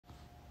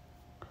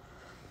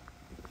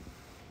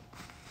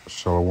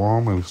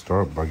Shalom, and we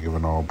start by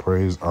giving all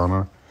praise,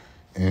 honor,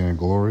 and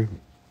glory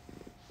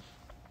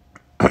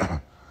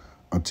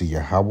unto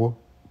Yahweh,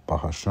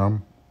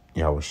 Bahasham,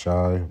 Yahweh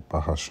Shai,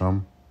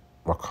 Bahasham,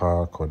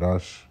 Rakah,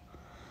 Kodash,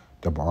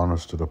 double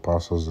honors to the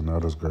apostles and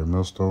elders, great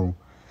millstone,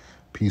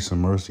 peace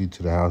and mercy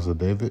to the house of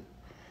David.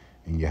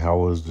 And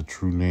Yahweh is the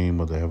true name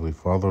of the Heavenly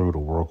Father, who the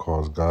world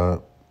calls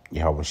God.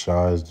 Yahweh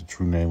Shai is the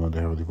true name of the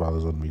Heavenly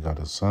Father's only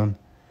begotten Son,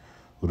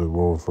 who the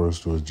world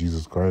refers to as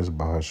Jesus Christ.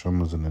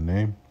 Bahasham is in the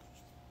name.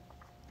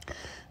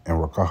 And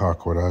Rakah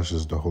Kodash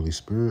is the Holy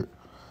Spirit.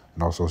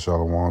 And also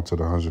Shalom to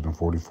the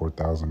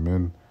 144,000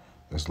 men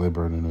that's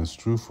laboring in this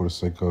truth for the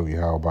sake of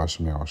Yahweh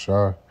Bashem Yahweh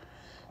Shai.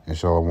 And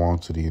Shalom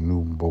to the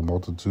innumerable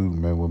multitude,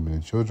 men, women,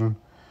 and children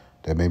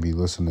that may be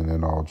listening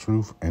in all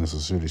truth and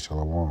sincerity.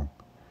 Shalom.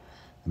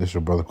 And this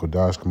your brother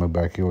Kodash coming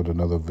back here with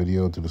another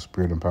video to the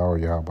spirit and power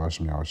of Yahweh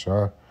Bashem Yahweh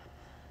Shai.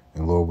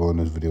 And Lord willing,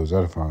 this video is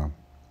edifying.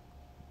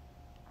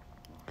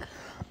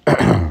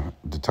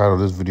 The title of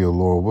this video,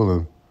 Lord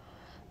willing,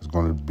 is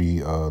going to be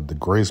the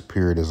grace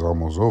period is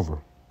almost over.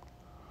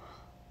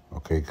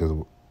 Okay, because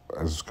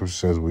as the scripture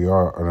says, we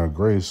are under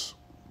grace.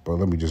 But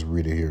let me just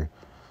read it here.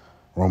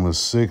 Romans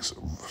 6,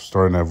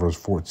 starting at verse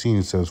 14,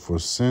 it says, "For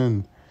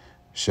sin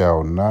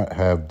shall not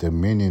have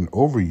dominion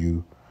over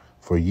you,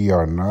 for ye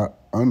are not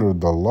under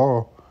the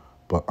law,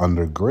 but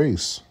under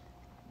grace.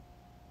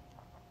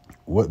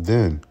 What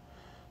then?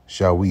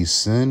 Shall we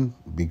sin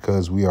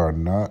because we are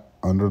not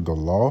under the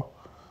law,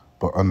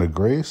 but under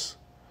grace?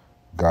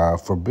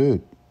 God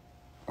forbid."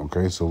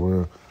 Okay, so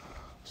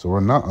we're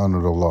not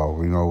under the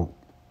law. You know,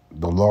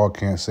 the law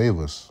can't save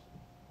us.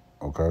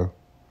 Okay,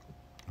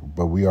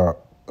 but we are,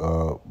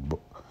 and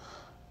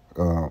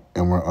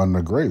we're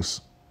under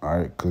grace. All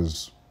right,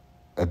 because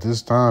at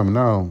this time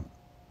now,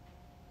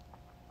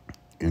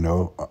 you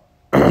know,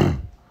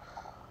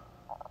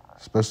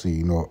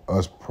 especially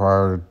us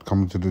prior to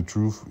coming to the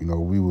truth,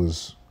 we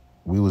was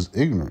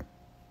ignorant.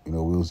 We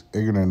was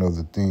ignorant of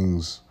the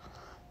things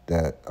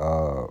that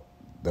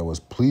that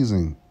was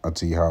pleasing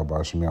unto Yahweh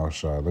Bashem Yahweh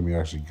Shai. Let me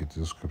actually get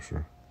this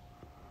scripture.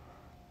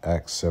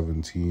 Acts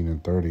 17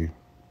 and 30.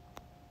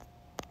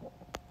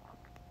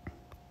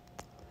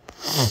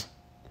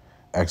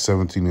 Acts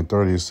 17 and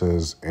 30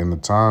 says, "In the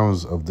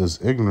times of this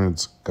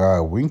ignorance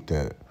God winked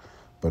at,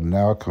 but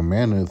now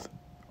commandeth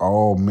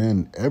all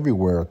men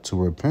everywhere to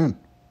repent."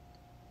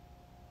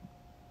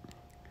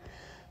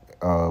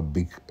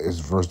 As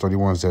verse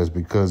 31 says,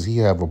 "Because he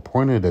have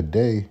appointed a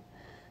day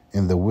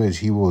in the which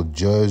he will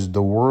judge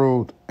the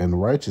world in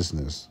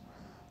righteousness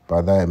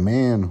by that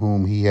man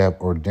whom he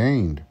have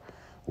ordained,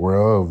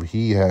 whereof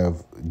he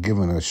have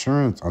given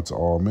assurance unto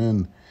all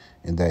men,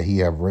 and that he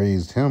have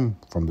raised him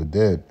from the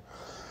dead."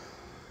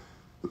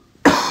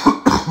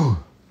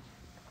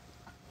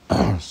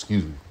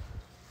 Excuse me.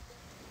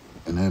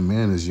 And that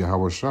man is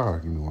Yahweh Shai.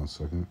 Give me 1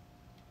 second.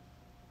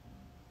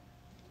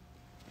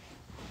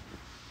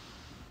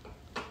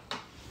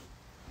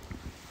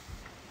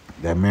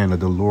 That man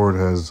that the Lord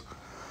has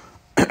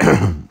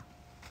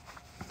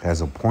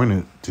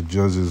appointed to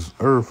judge his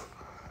earth,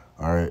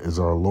 all right, is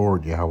our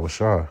Lord Yahweh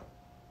Shai.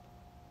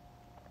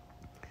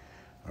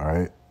 All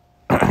right.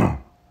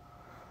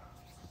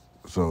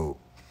 So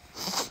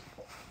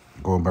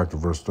going back to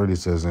verse 30, it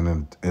says,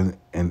 "And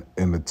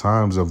in the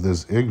times of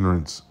this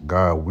ignorance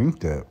God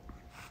winked at,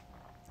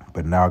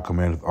 but now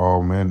commandeth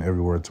all men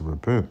everywhere to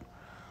repent."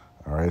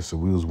 All right, so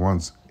we was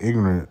once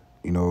ignorant,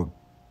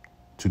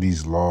 to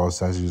these laws,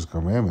 statutes,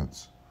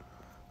 commandments.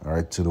 All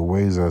right, to the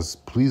ways that's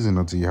pleasing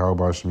unto Yahweh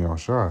Bashem Yahweh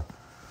Shai.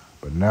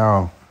 But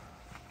now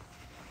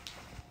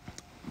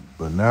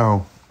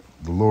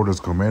the Lord is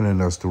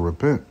commanding us to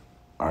repent.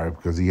 All right,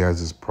 because he has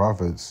his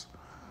prophets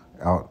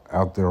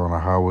out there on the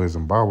highways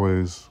and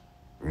byways,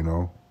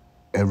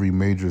 every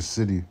major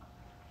city,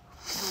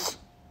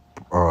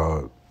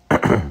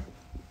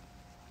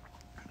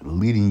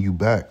 leading you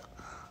back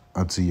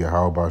unto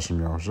Yahweh Bashem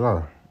Yahweh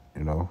Shai,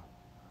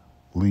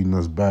 leading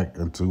us back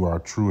into our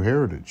true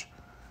heritage.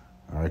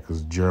 All right,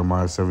 because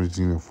Jeremiah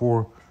 17 and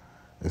 4,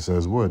 it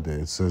says what?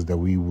 It says that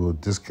we will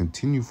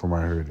discontinue from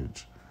our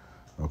heritage.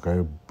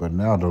 Okay, but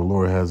now the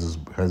Lord has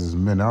his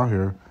men out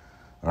here,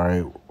 all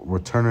right,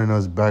 returning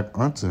us back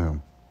unto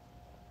him.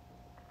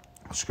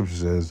 Scripture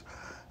says,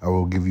 "I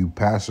will give you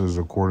pastors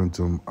according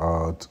to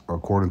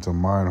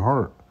mine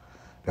heart,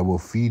 that will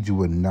feed you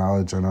with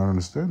knowledge and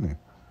understanding."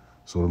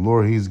 So the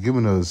Lord, he's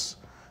given us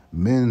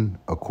men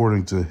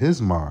according to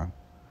his mind,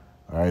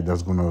 all right,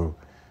 that's going to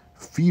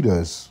feed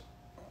us,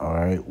 all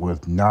right,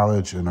 with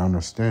knowledge and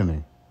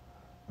understanding,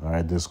 all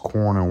right, this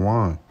corn and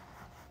wine,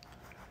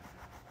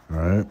 all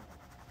right.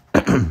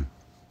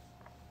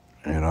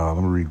 And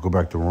let me go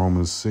back to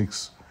Romans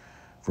 6,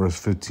 verse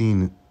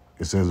 15.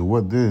 It says,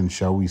 "What then?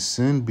 Shall we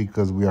sin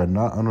because we are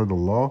not under the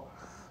law,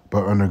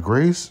 but under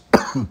grace?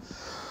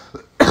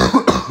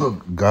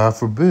 God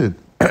forbid."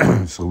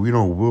 So we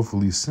don't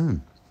willfully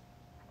sin.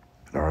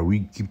 All right,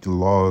 we keep the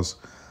laws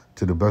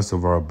to the best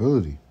of our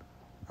ability.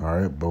 All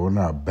right, but we're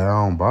not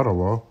bound by the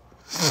law.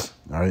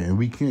 All right, and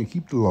we can't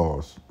keep the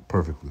laws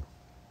perfectly.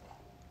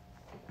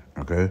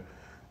 Okay,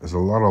 There's a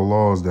lot of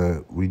laws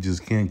that we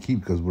just can't keep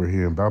because we're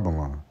here in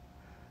Babylon.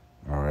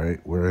 All right,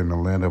 we're in the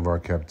land of our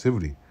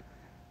captivity.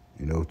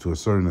 You know, to a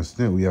certain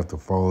extent, we have to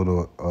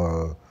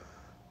follow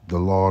the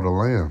law of the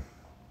land.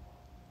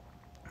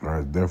 All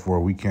right, therefore,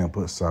 we can't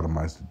put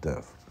sodomites to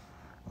death.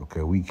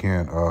 Okay, we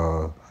can't.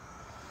 A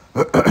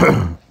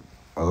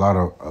lot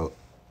of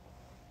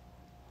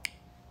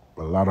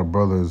a lot of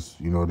brothers,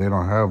 you know, they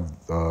don't have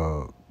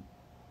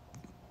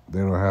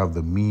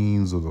the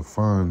means or the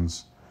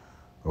funds,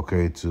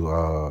 okay,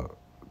 to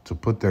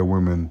put their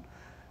women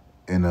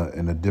in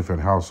a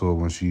different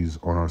household when she's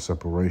on her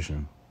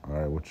separation, all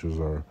right, which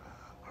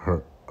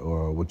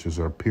is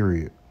her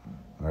period,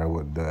 all right,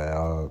 with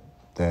that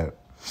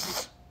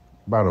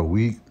about a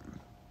week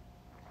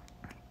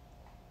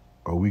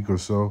or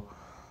so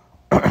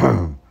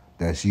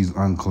that she's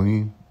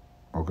unclean,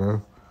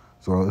 okay.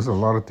 So it's a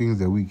lot of things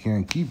that we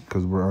can't keep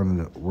because we're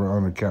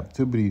under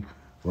captivity,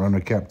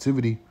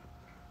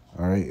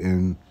 all right,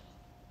 and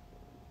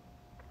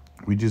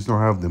we just don't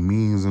have the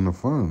means and the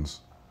funds,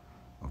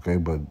 okay.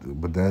 But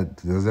that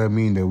does that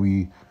mean that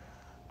we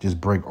just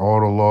break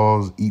all the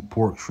laws, eat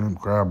pork, shrimp,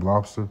 crab,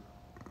 lobster?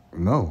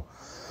 No.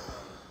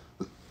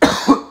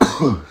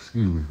 Excuse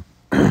me.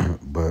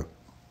 But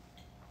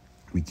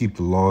we keep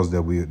the laws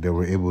that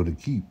we're able to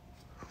keep.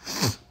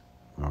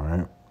 All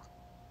right.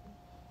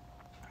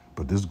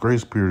 But this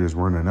grace period is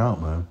running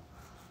out, man.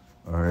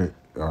 All right.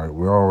 All right.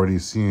 We're already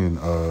seeing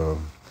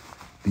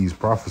these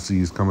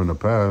prophecies coming to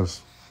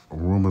pass,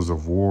 rumors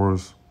of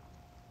wars.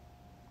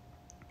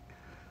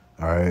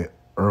 All right.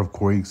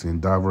 Earthquakes in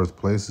diverse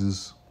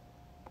places.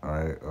 All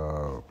right.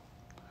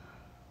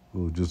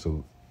 It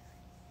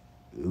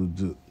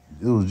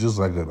was just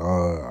like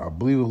I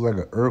believe it was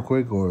like an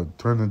earthquake or it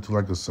turned into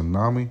like a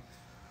tsunami,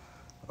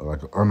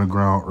 like an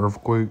underground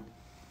earthquake.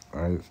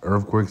 Right?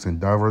 Earthquakes in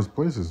diverse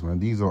places, man.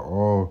 These are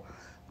all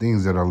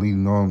things that are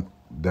leading on,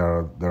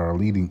 that are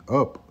leading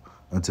up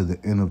until the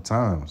end of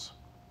times.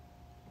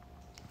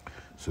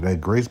 So that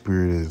grace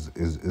period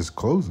is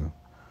closing.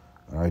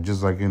 All right,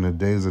 just like in the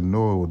days of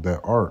Noah with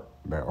that ark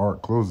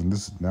closing.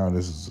 This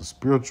is a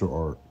spiritual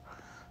ark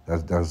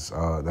that's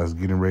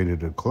getting ready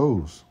to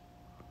close.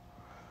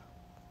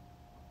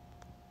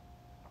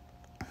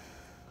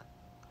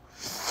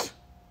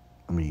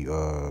 Let me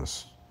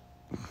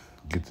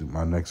get to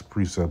my next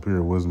precept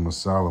here, Wisdom of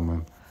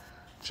Solomon,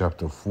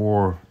 chapter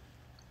 4.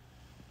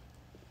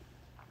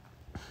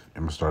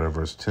 I'm going to start at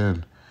verse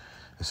 10.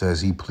 It says,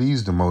 he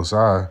pleased the Most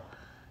High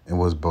and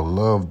was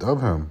beloved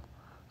of him,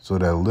 so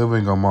that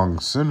living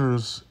among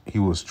sinners he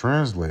was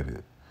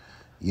translated.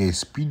 Yea,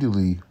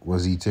 speedily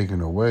was he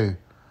taken away,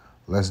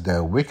 lest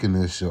that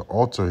wickedness should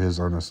alter his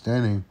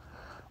understanding,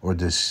 or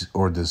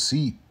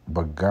deceit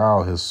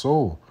beguile his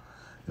soul.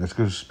 And the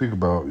scriptures speak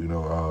about,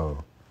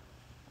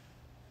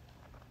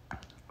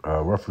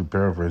 roughly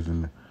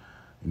paraphrasing,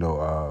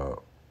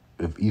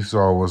 if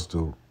Esau was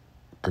to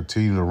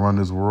continue to run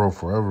this world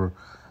forever,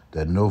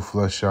 that no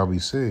flesh shall be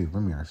saved.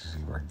 Let me actually see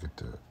if I can get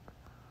that.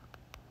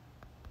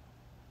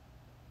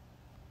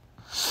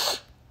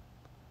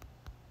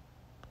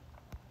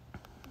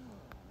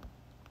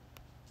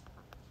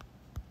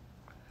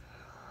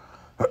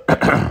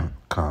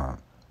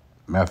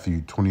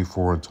 Matthew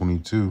 24 and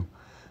 22.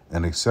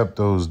 And except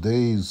those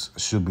days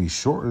should be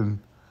shortened,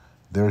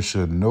 there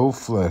should no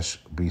flesh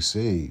be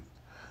saved.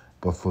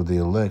 But for the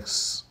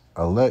elect's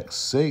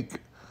sake,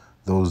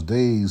 those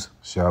days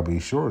shall be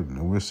shortened.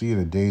 And we're seeing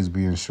the days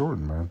being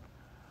shortened, man.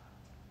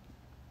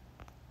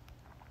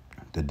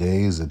 The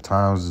days, the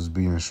times is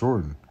being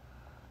shortened.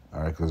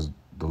 All right, because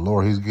the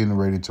Lord, he's getting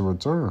ready to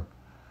return. It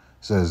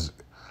says,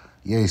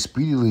 yea,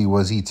 speedily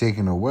was he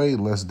taken away,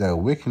 lest that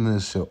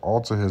wickedness should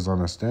alter his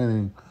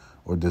understanding,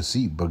 or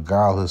deceit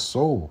beguile his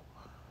soul.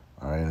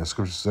 All right, and the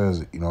scripture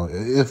says,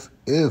 if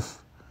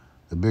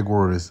the big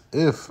word is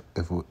if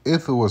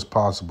it was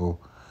possible,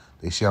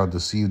 they shall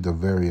deceive the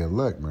very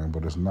elect, man.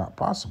 But it's not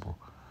possible.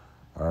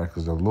 All right,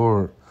 because the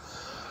Lord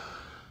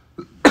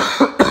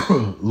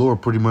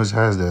pretty much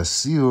has that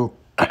seal.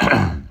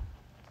 The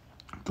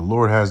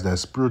Lord has that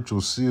spiritual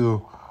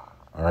seal,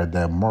 all right,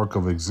 that mark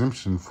of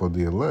exemption for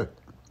the elect,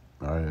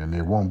 all right, and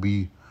they won't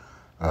be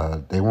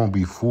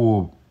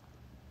fooled,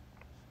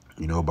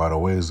 by the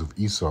ways of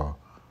Esau, all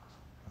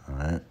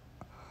right.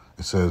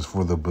 It says,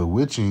 for the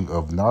bewitching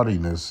of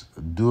naughtiness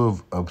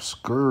doeth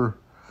obscure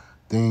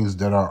things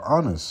that are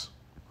honest.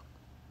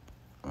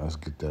 Let's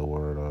get that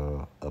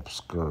word,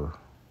 obscure.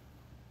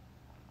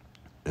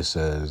 It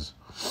says,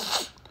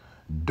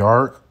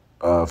 dark,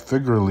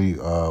 figuratively,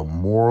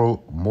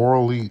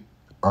 morally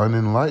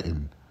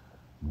unenlightened,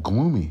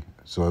 gloomy.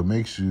 So it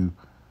makes you,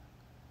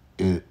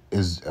 it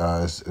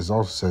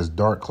also says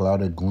dark,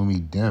 clouded, gloomy,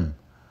 dim,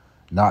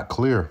 not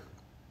clear.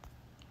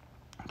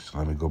 Just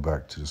let me go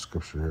back to the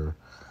scripture here.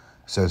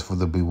 It says, for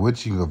the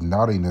bewitching of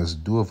naughtiness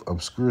doeth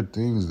obscure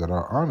things that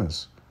are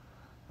honest.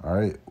 All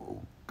right.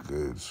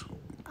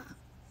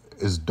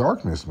 It's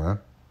darkness, man.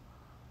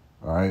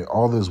 All right.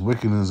 All this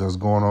wickedness that's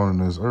going on in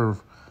this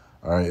earth,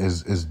 all right,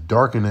 is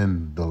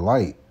darkening the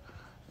light.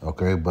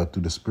 Okay. But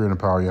through the spirit and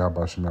power of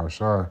Yahweh Shem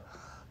Shai,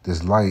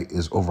 this light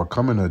is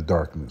overcoming the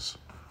darkness.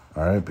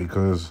 All right,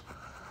 because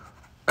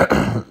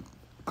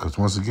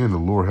once again, the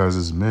Lord has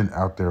his men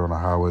out there on the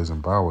highways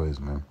and byways,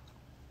 man.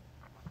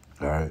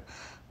 All right,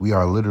 we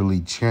are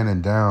literally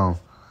chanting down,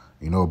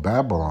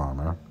 Babylon,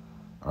 man.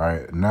 All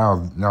right,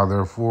 now,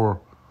 therefore,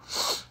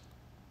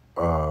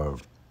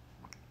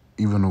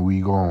 even when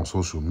we go on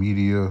social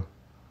media,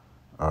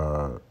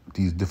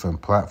 these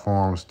different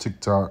platforms,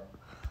 TikTok,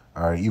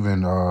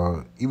 even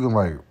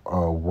like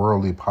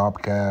worldly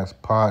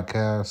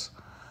podcasts.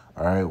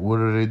 All right, what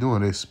are they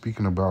doing? They're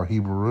speaking about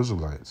Hebrew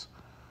Israelites.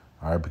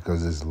 All right,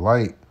 because this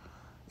light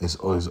is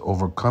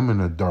overcoming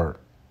the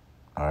dark.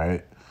 All right,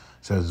 it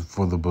says,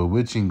 for the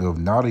bewitching of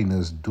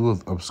naughtiness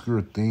doeth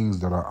obscure things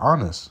that are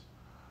honest.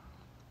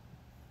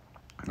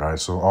 All right,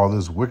 so all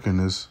this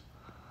wickedness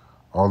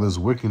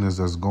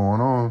that's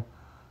going on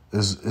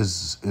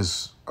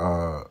is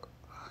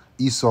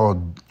Esau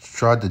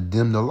tried to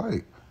dim the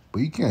light,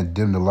 but you can't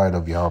dim the light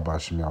of Yahweh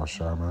Shem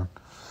Yahushua, man.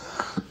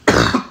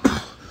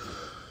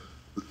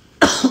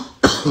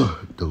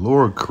 The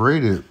Lord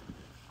created,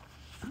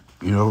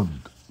 the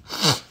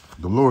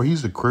Lord,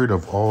 he's the creator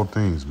of all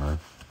things, man.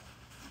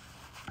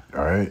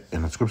 All right,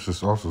 and the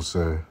scriptures also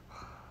say,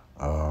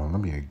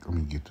 let me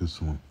get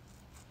this one.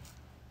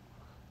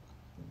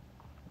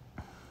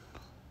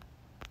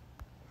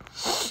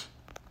 4.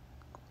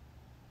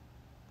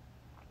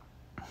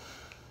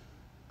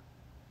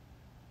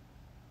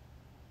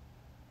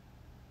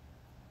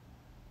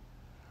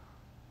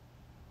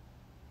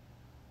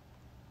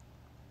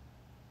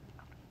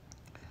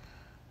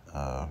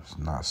 It's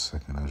not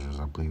second Esdras.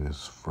 I believe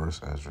it's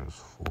first Esdras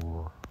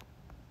 4.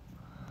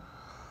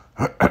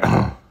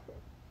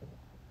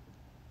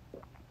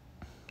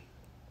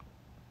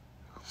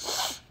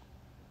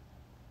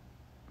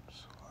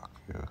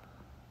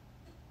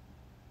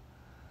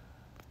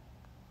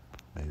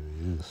 Maybe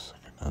it is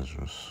second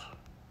Esdras.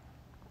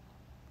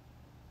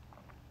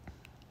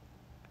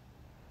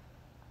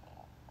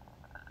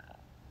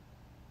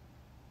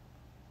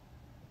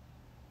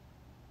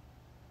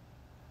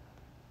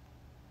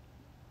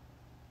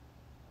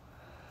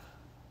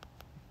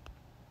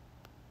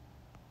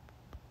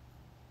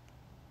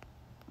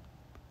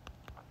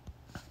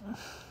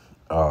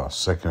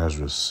 Second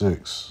Esdras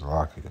 6.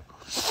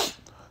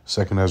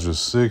 Second Esdras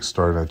 6,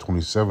 starting at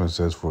 27,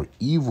 says, for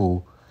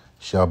evil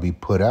shall be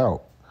put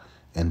out,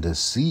 and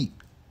deceit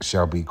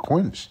shall be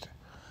quenched.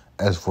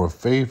 As for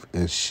faith,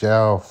 it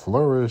shall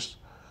flourish.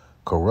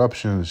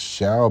 Corruption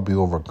shall be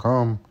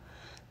overcome,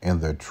 and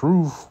the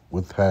truth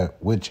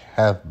which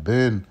hath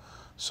been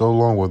so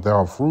long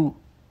without fruit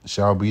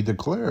shall be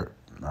declared.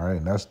 All right,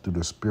 and that's through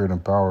the spirit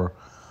and power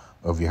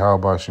of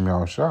Yahweh Shem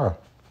Yahushua.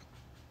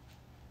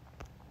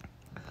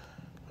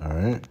 All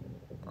right.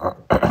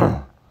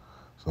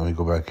 So let me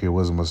go back here.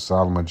 Wisdom of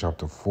Solomon,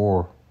 chapter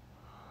 4,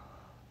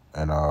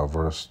 and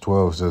verse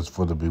 12 says,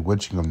 for the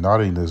bewitching of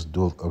naughtiness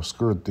doeth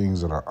obscure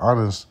things that are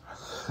honest,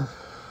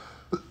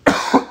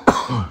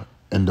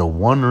 and the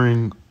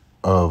wandering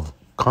of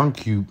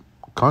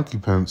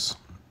concubines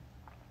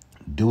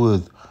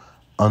doeth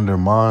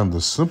undermine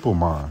the simple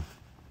mind.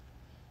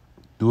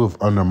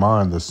 Doeth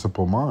undermine the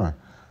simple mind.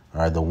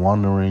 All right, the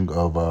wandering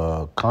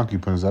of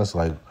concubines, that's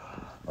like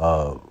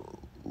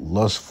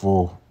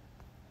lustful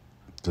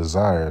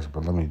desires.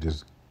 But let me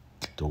just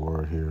get the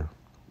word here.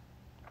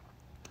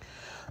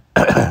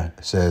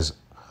 It says,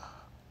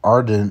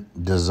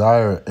 ardent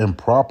desire,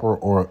 improper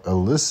or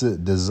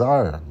illicit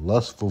desire,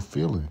 lustful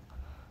feeling.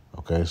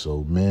 Okay,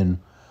 so men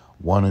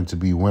wanting to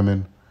be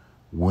women,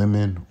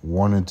 women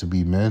wanting to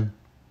be men.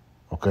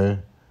 Okay,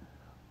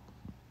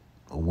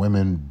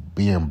 women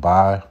being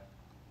bi.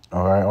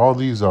 All right, all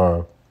these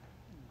are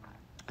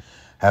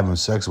having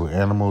sex with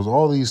animals.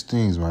 All these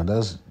things, man.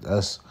 That's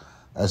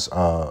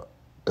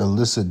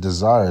illicit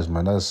desires,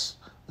 man. That's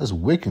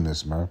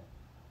wickedness, man.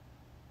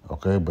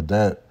 Okay, but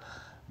that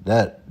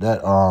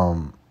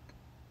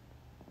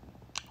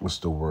what's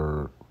the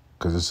word?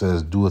 Because it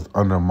says doeth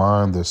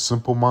undermine the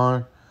simple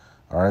mind.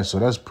 All right, so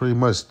that's pretty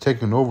much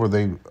taking over.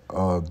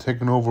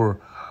 Taking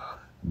over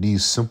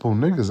these simple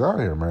niggas out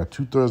here, man.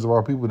 2/3 of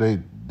our people, they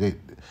get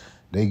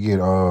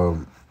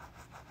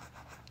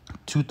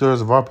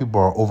 2/3 of our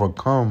people are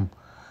overcome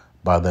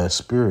by that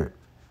spirit.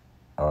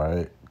 All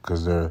right,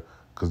 because they're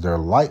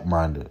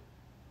like-minded.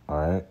 All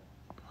right,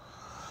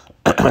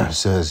 it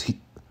says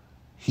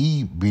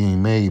he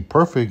being made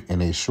perfect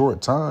in a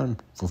short time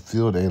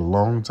fulfilled a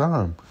long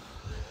time.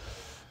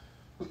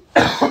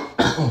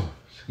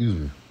 Excuse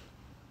me.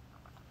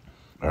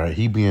 All right,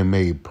 he being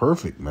made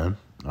perfect, man.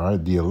 All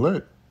right, the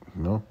elect,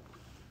 Lord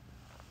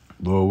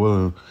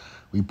willing,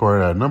 we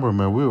part of that number,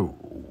 man.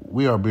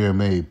 We are being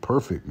made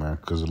perfect, man,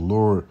 because the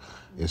Lord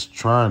is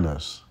trying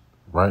us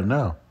right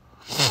now.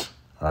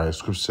 All right,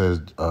 scripture says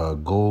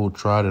gold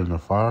tried in the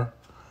fire.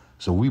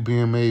 So we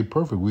being made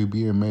perfect. We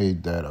being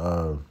made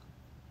that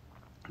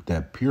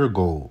pure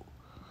gold.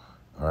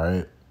 All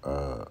right,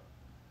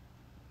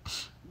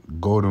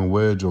 golden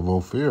wedge of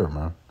Ophir,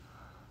 man.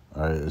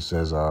 All right, it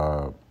says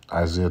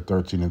Isaiah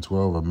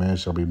 13:12, a man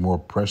shall be more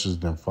precious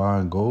than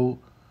fine gold.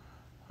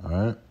 All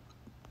right.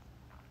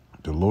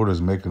 Lord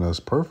is making us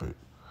perfect.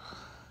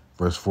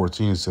 Verse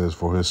 14 says,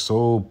 "For his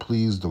soul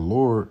pleased the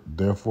Lord,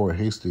 therefore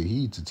hasted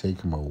he to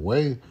take him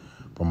away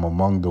from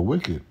among the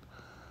wicked.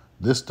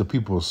 This the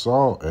people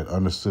saw and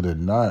understood it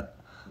not,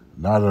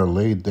 neither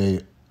laid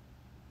they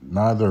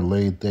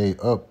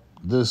up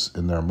this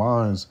in their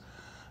minds,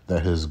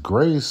 that his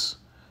grace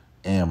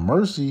and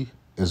mercy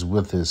is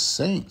with his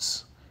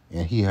saints,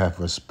 and he hath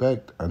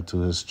respect unto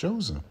his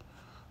chosen."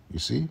 You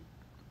see?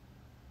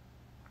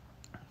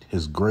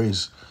 His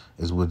grace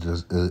is with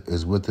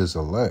his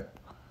elect.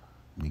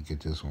 Let me get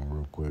this one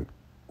real quick.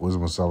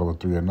 Wisdom of Solomon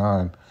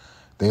 3:9.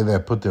 "They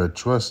that put their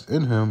trust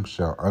in him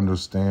shall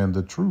understand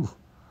the truth."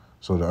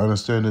 So to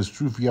understand this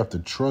truth, you have to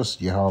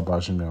trust Yahweh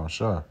B'Shem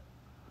Yahushua.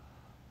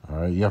 All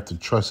right, you have to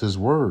trust his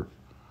word.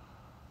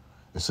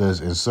 It says,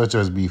 "And such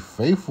as be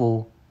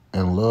faithful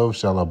and love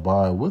shall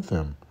abide with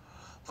him.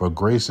 For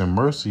grace and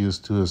mercy is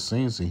to his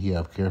saints, and he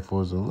hath care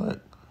for his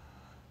elect."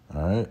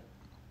 All right.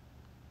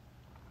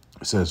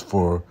 It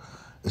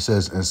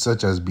says, "And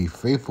such as be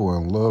faithful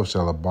and love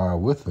shall abide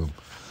with him."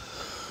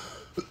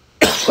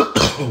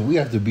 We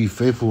have to be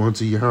faithful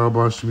unto Yahweh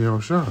B'Shem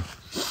Yahushua.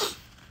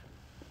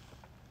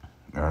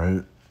 All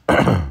right.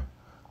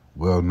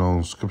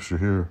 Well-known scripture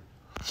here.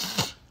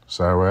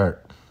 Sirach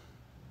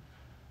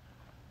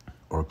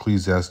or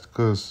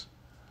Ecclesiasticus,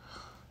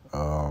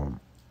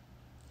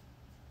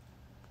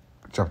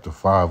 chapter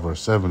 5, verse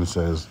 7, it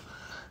says,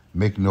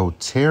 "Make no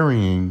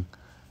tarrying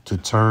to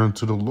turn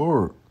to the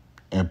Lord,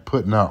 and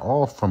put not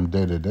off from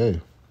day to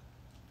day.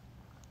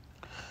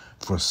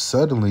 For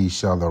suddenly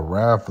shall the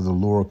wrath of the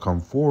Lord come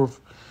forth,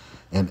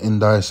 and in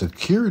thy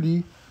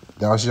security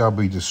thou shalt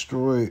be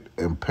destroyed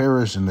and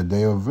perish in the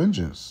day of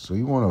vengeance." So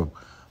you want to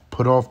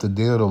put off the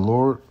day of the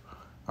Lord,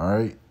 all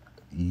right?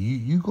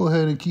 You go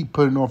ahead and keep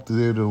putting off the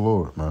day of the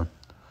Lord, man.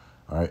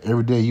 All right,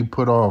 every day you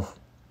put off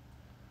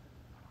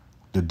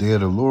the day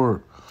of the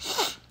Lord,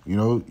 you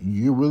know,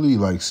 you're really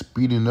like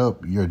speeding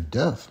up your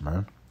death,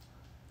 man.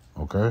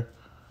 Okay?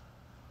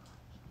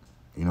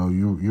 You know,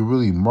 you're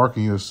really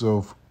marking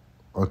yourself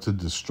unto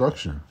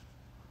destruction.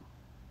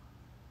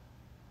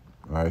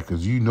 All right,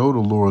 because you know the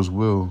Lord's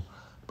will,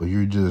 but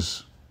you're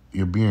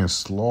being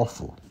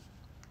slothful.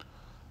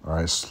 All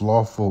right,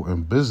 slothful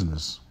in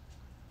business.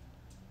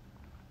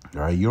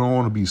 All right, you don't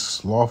want to be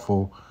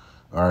slothful,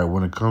 all right,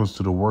 when it comes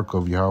to the work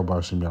of Yahweh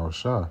B'Shem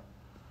Yahushua.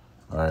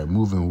 All right,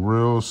 moving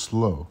real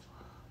slow.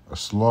 A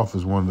sloth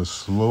is one of the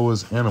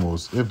slowest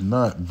animals, if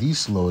not the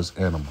slowest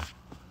animal.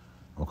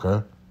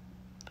 Okay?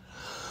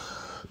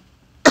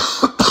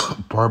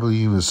 Probably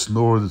even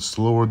slower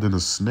than a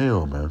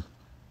snail, man.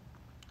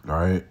 All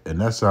right? And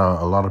that's how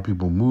a lot of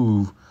people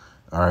move,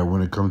 all right,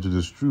 when it comes to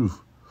this truth.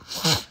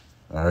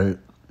 All right?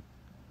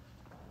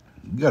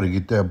 You got to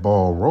get that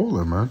ball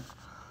rolling, man.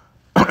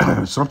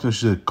 Something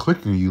should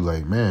click in you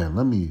like, man,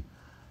 let me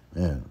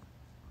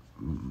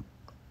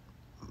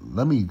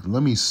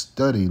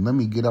study. Let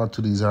me get out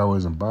to these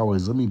hours and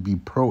byways. Let me be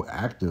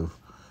proactive,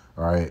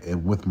 all right,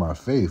 and with my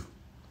faith,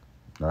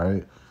 all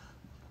right?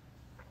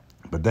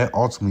 But that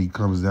ultimately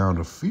comes down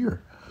to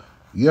fear.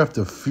 You have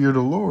to fear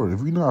the Lord.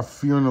 If you're not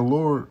fearing the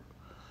Lord,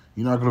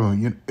 you're not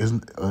gonna.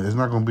 It's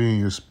not gonna be in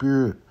your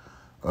spirit.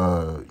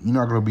 You're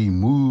not gonna be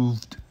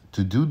moved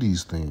to do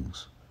these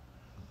things.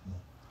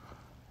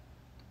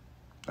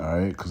 All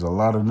right, because a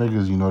lot of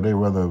niggas, you know, they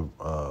rather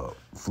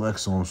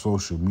flex on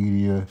social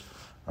media,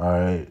 all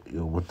right,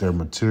 with their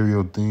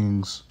material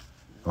things,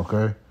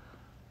 okay,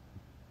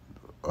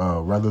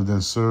 rather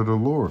than serve the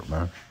Lord,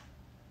 man.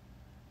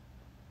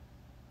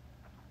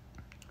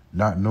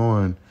 Not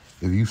knowing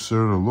if you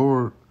serve the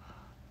Lord,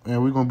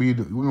 man, we're gonna be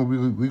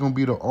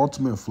the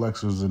ultimate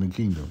flexers in the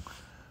kingdom.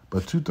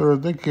 But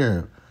 2/3,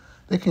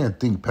 they can't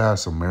think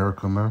past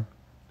America, man.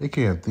 They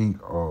can't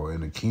think, oh,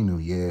 in the kingdom,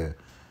 yeah,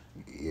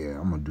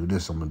 I'm gonna do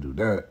this, I'm gonna do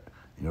that.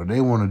 You know,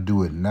 they want to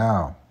do it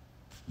now.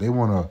 They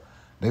wanna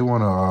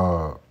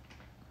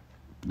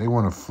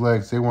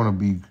flex. They want to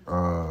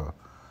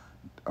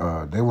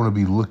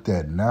be looked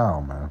at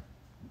now, man.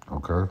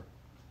 Okay.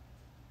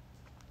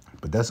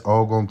 But that's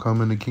all gonna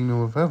come in the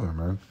kingdom of heaven,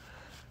 man.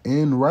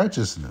 In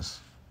righteousness.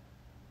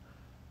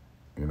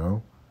 You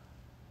know.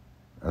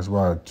 That's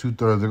why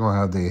 2/3 they're gonna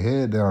have their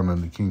head down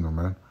in the kingdom,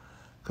 man,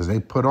 because they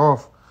put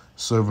off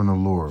serving the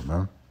Lord,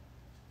 man.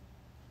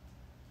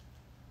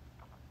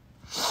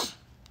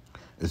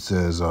 It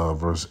says,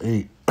 verse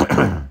 8,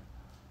 it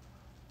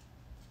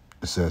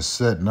says,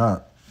 "Set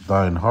not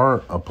thine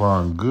heart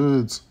upon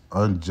goods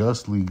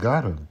unjustly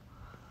gotten,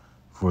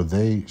 for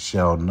they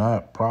shall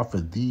not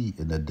profit thee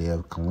in the day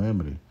of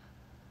calamity."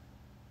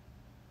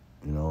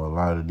 You know, a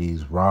lot of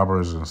these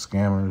robbers and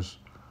scammers,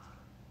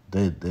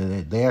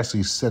 they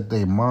actually set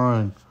their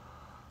mind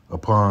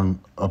upon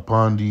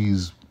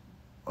these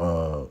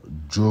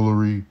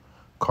jewelry,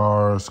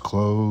 cars,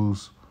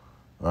 clothes,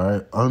 all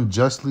right,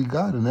 unjustly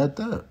gotten at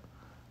that.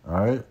 All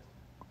right,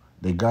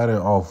 they got it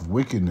off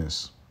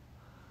wickedness.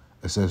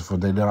 It says, "For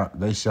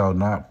they shall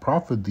not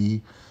profit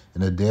thee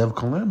in the day of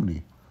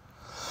calamity."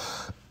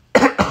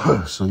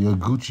 So your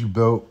Gucci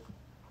belt,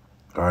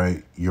 all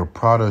right, your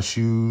Prada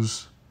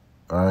shoes,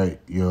 all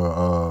right,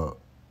 your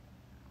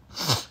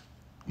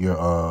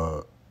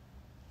your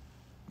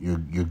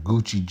your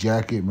Gucci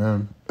jacket,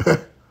 man.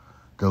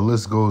 The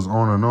list goes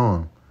on and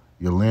on.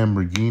 Your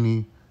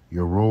Lamborghini,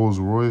 your Rolls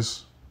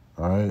Royce,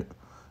 all right?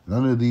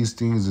 None of these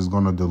things is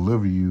going to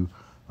deliver you,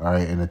 all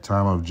right, in a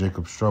time of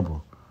Jacob's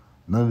trouble.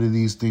 None of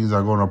these things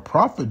are going to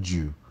profit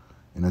you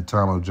in a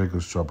time of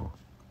Jacob's trouble,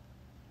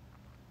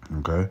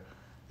 okay?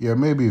 Yeah,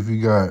 maybe if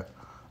you got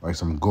like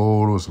some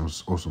gold or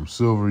some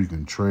silver, you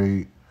can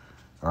trade,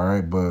 all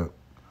right? But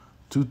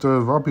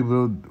 2/3 of our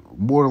people,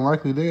 more than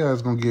likely, they are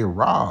going to get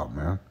robbed,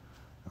 man,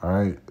 all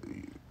right?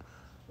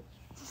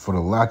 For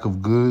the lack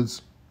of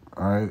goods,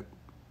 all right?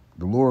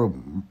 The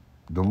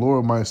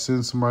Lord might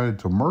send somebody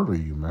to murder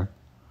you, man.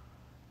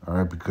 All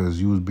right, because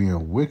you was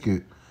being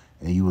wicked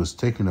and you was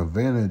taking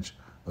advantage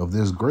of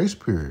this grace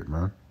period,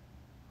 man.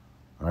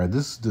 All right,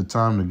 this is the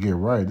time to get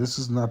right. This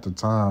is not the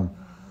time.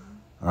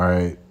 All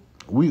right,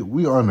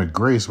 we are in the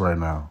grace right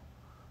now.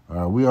 All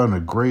right, we are in the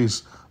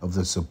grace of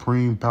the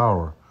supreme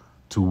power,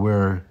 to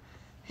where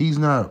he's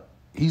not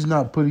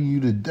putting you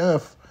to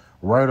death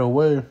right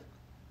away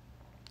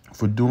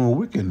for doing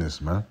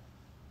wickedness, man.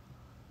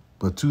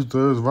 But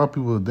 2/3 of our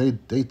people, they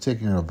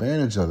taking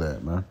advantage of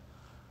that, man.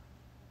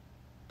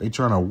 They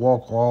trying to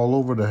walk all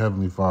over the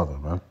Heavenly Father,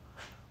 man.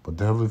 But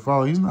the Heavenly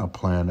Father, he's not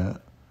playing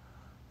that.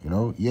 You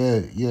know,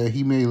 yeah,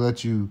 he may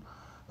let you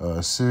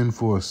sin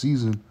for a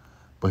season,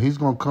 but he's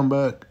going to come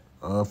back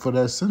for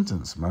that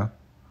sentence, man.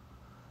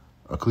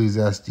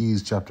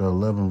 Ecclesiastes chapter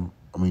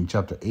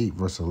 8,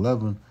 verse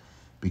 11,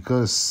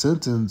 because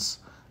sentence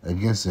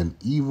against an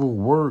evil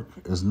work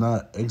is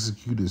not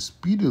executed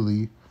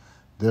speedily,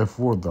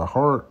 therefore the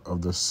heart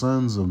of the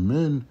sons of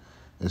men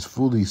is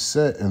fully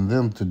set in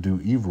them to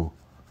do evil.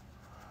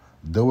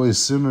 Though a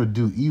sinner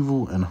do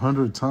evil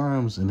 100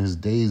 times and his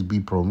days be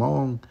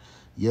prolonged,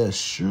 yet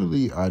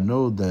surely I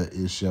know that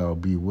it shall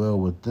be well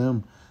with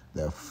them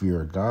that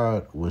fear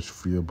God, which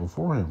fear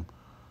before him.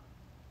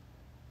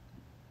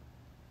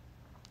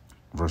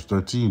 Verse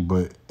 13,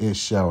 but it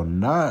shall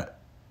not,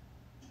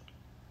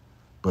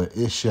 all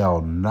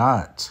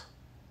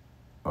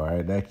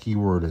right, that key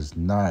word is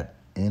not,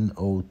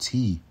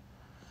 N-O-T.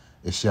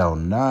 It shall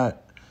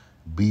not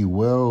be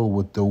well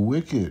with the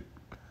wicked,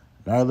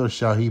 neither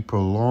shall he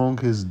prolong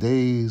his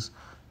days,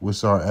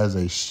 which are as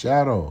a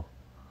shadow,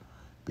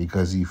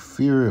 because he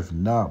feareth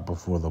not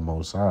before the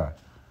Most High.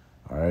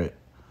 All right?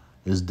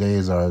 His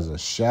days are as a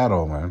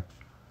shadow, man.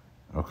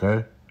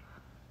 Okay?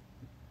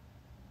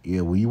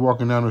 Yeah, when you're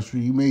walking down the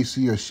street, you may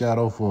see a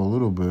shadow for a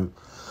little bit.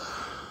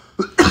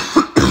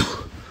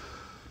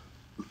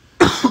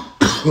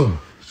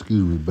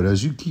 Excuse me. But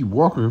as you keep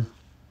walking,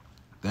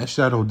 that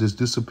shadow just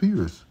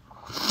disappears.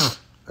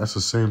 That's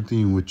the same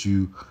thing with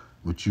you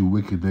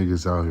wicked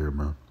niggas out here,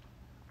 man.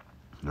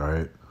 All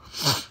right?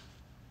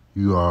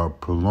 You are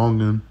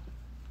prolonging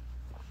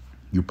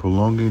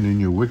in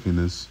your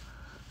wickedness,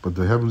 but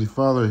the Heavenly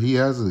Father, he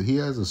has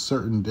a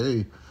certain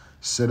day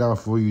set out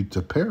for you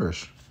to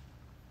perish.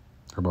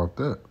 How about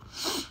that?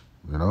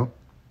 You know?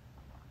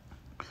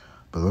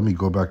 But let me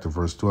go back to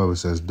verse 12. It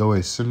says, though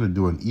a sinner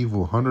do an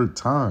evil 100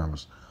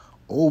 times,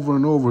 over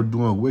and over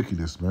doing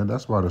wickedness, man.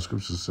 That's why the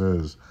scripture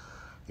says,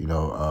 you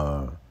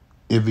know,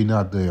 envy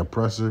not the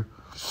oppressor,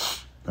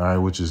 all right,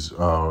 which is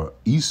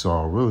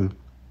Esau, really,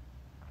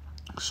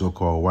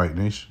 so-called white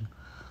nation.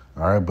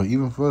 All right, but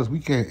even for us, we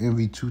can't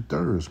envy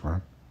 2/3,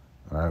 man.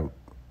 All right,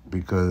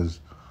 because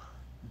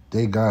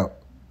they gonna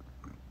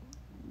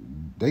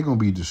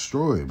be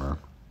destroyed, man.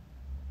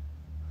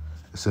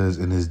 It says,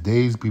 in his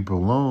days be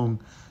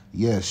prolonged,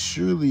 yes,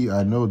 surely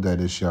I know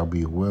that it shall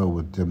be well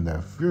with them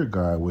that fear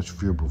God, which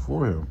fear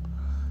before him.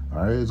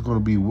 All right, it's going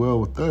to be well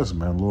with us,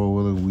 man. Lord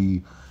willing,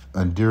 we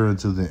endure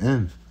unto the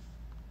end.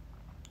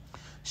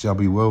 Shall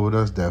be well with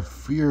us that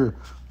fear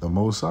the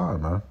Most High,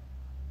 man.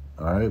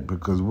 All right,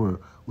 because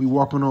we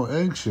walking on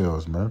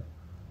eggshells, man.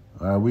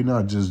 All right, we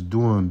not just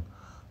doing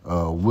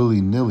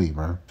willy-nilly,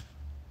 man.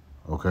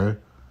 Okay?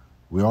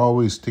 We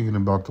always thinking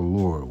about the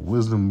Lord.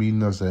 Wisdom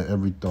meeting us at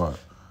every thought.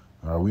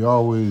 We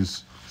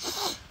always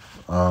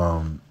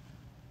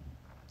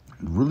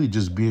really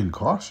just being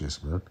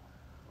cautious, man.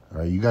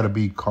 You got to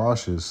be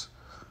cautious,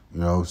 you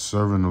know,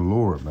 serving the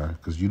Lord, man,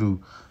 because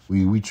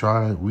we're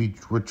trying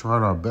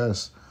our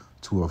best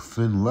to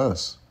offend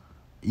less.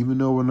 Even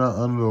though we're not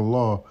under the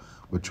law,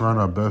 we're trying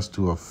our best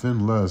to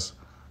offend less,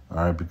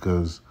 all right,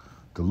 because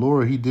the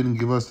Lord, he didn't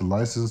give us the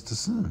license to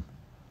sin.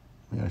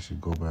 Maybe I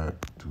should go back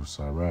to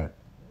Sirach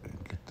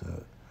and get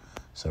that.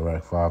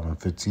 Sirach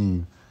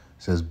 5:15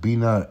 says, be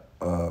not,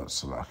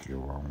 Salakia,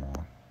 wrong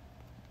one.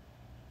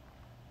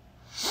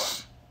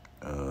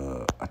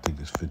 I think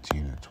it's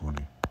 15 and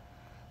 20.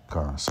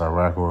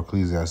 Sirach or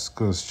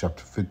Ecclesiastes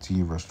chapter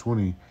 15, verse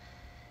 20.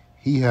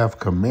 He hath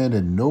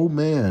commanded no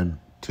man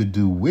to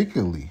do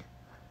wickedly,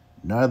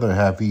 neither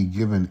have he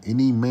given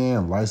any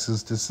man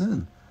license to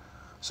sin.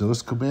 So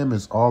this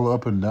commandment's all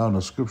up and down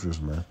the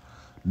scriptures, man.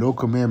 No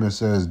commandment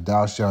says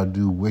thou shalt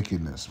do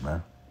wickedness,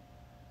 man.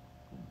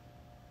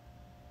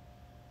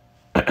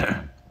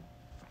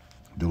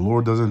 The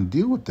Lord doesn't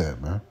deal with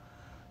that, man.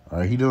 All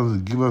right, he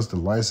doesn't give us the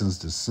license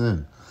to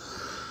sin.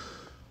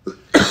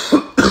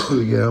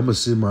 Yeah, I'm gonna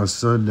send my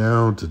son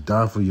down to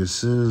die for your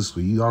sins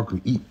so y'all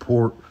can eat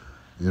pork.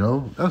 You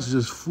know, that's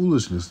just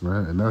foolishness,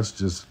 man. And that's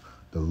just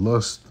the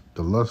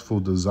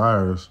lustful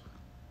desires,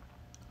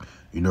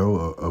 you know,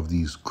 of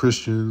these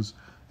Christians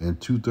and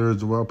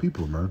 2/3 of our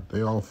people, man.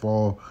 They all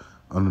fall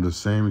under the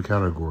same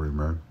category,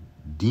 man.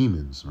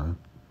 Demons, man.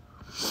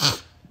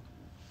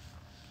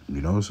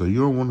 You know, so you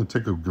don't want to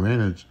take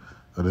advantage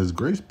of this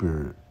grace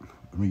period.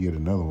 Let me get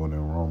another one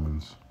in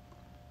Romans.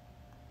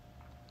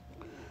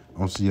 I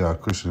don't see how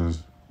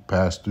Christians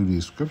pass through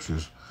these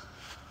scriptures.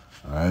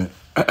 All right.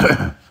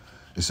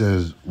 It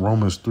says,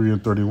 Romans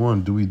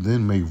 3:31, do we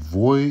then make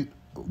void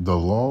the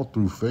law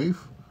through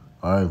faith?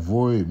 All right,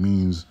 void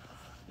means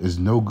it's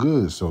no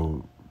good.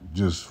 So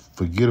just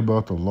forget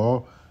about the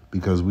law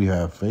because we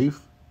have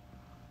faith.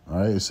 All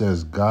right, it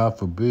says, God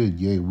forbid,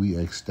 yea, we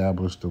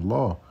establish the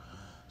law.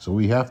 So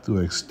we have to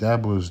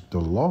establish the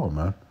law,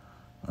 man.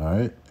 All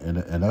right, and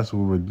that's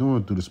what we're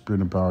doing through the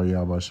Spirit and power of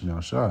Yahweh Shem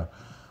Yahushua.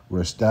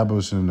 We're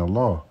establishing the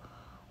law.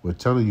 We're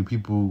telling you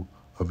people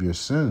of your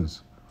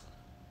sins.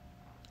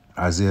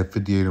 Isaiah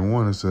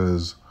 58:1, it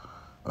says,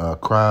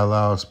 cry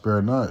aloud,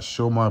 spare not,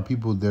 show my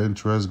people their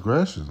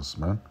transgressions,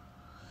 man.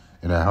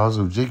 In the house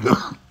of Jacob,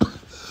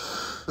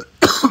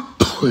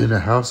 in the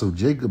house of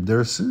Jacob,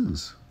 their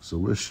sins. So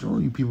we're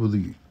showing you people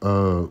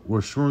your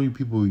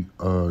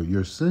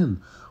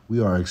sin. We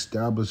are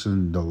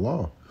establishing the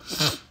law.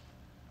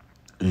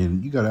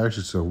 And you got to ask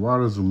yourself, why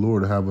does the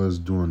Lord have us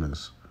doing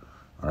this?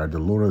 All right, the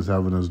Lord is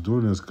having us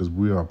doing this because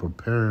we are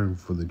preparing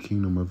for the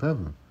kingdom of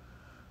heaven.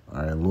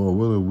 All right, Lord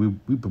willing,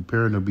 we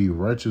preparing to be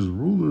righteous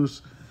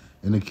rulers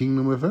in the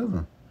kingdom of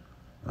heaven.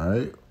 All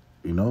right,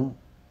 you know,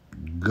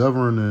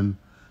 governing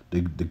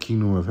the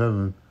kingdom of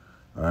heaven,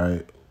 all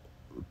right,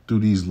 through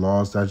these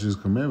laws, statutes,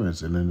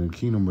 commandments. And in the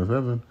kingdom of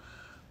heaven,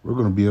 we're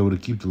going to be able to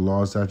keep the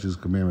laws, statutes,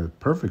 commandments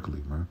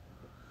perfectly, man.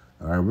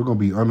 All right, we're going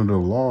to be under the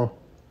law.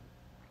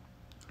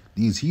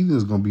 These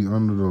heathens going to be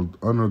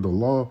under the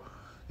law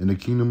in the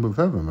kingdom of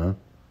heaven, man.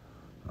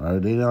 All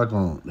right,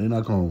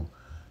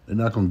 they're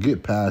not gonna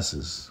get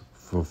passes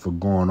for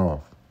going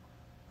off.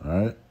 All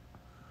right,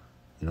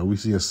 you know, we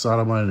see a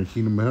sodomite in the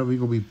kingdom of heaven, he's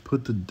gonna be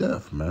put to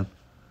death, man.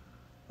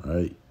 All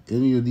right,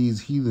 any of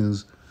these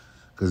heathens,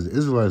 because the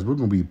Israelites, we're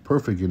gonna be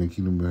perfect in the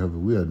kingdom of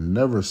heaven. We have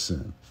never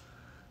sinned.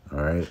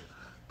 All right,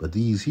 but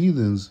these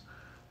heathens,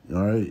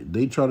 all right,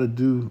 they try to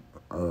do.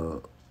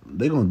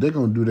 They're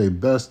gonna do their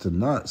best to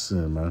not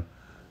sin, man.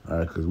 All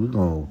right, because we're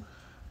gonna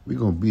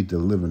beat the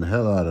living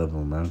hell out of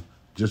them, man.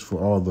 Just for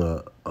all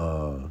the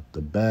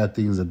bad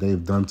things that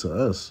they've done to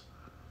us.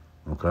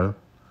 Okay,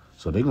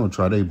 so they're gonna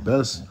try their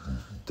best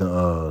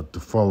to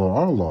follow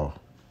our law.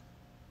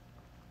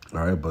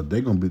 All right, but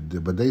they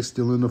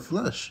still in the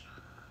flesh.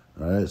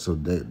 All right, so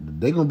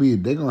they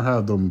gonna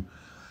have them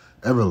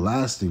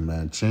everlasting,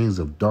 man, chains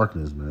of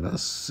darkness, man.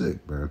 That's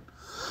sick, man.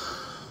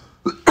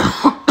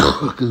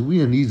 Because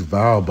we in these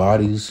vile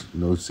bodies,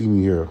 you know, see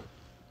me here,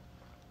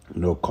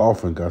 you know,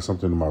 coughing, got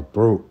something in my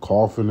throat,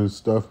 coughing and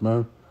stuff,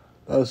 man.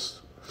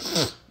 That's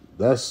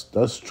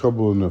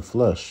trouble in the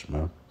flesh,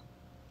 man.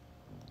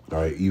 All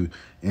right,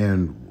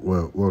 and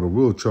well, the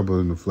real trouble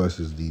in the flesh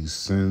is these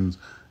sins,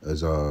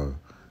 as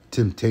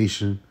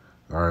temptation.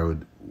 All right,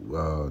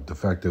 the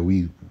fact that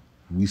we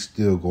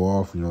still go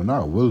off, you know,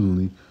 not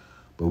willingly,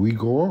 but we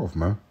go off,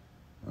 man.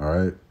 All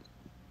right,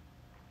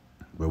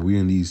 but we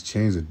in these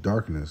chains of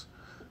darkness.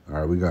 All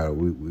right, we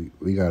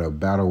got to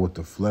battle with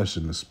the flesh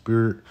and the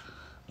spirit.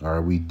 All right,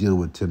 we deal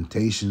with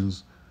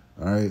temptations.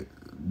 All right,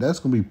 that's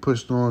gonna be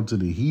pushed on to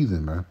the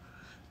heathen, man.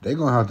 They're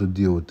gonna have to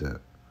deal with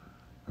that.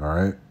 All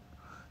right,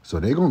 so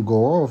they're gonna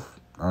go off.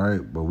 All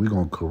right, but we're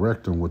gonna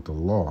correct them with the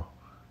law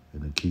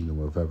in the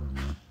kingdom of heaven,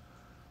 man.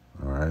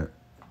 All right,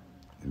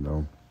 you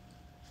know.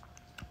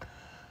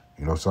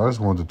 So I just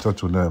wanted to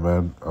touch on that,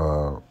 man.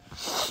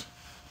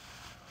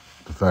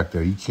 The fact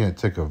that you can't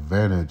take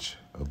advantage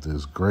of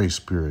this grace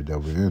period that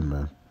we're in,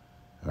 man.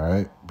 All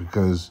right,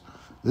 because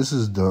this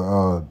is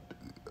the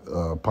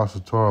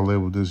Apostle Torah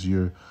labeled this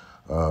year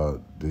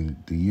the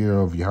year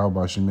of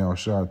Yahweh Shem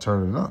Yahushua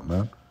turning up,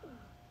 man.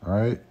 All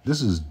right,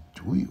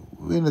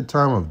 we're in a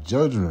time of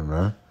judgment,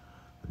 man.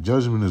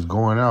 Judgment is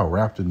going out.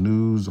 Raptor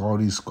News, all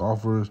these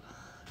scoffers,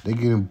 they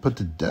getting put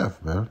to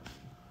death, man.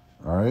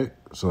 All right,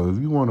 so if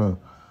you wanna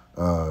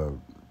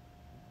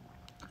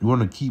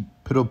keep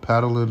piddle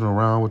paddling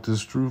around with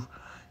this truth,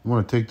 you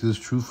wanna take this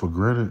truth for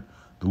granted,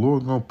 the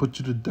Lord's gonna put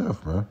you to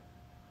death, man.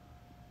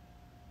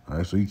 All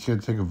right, so you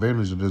can't take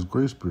advantage of this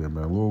grace period,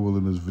 man. Lord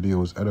willing, this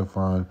video is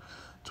edifying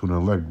to an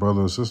elect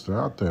brother or sister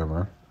out there,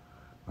 man.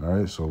 All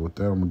right, so with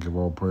that, I'm going to give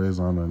all praise,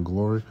 honor, and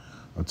glory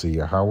unto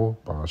Yahweh,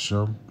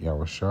 Bahashem,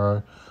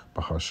 Yahushai,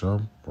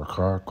 Bahashem,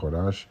 Rakah,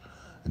 Kodash,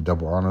 and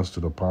double honors to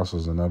the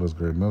apostles and others,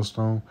 great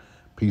millstone.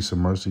 Peace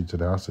and mercy to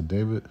the house of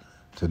David.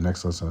 To the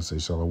next lesson, I say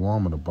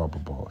Shalom and a Baba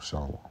Ball.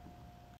 Shalom.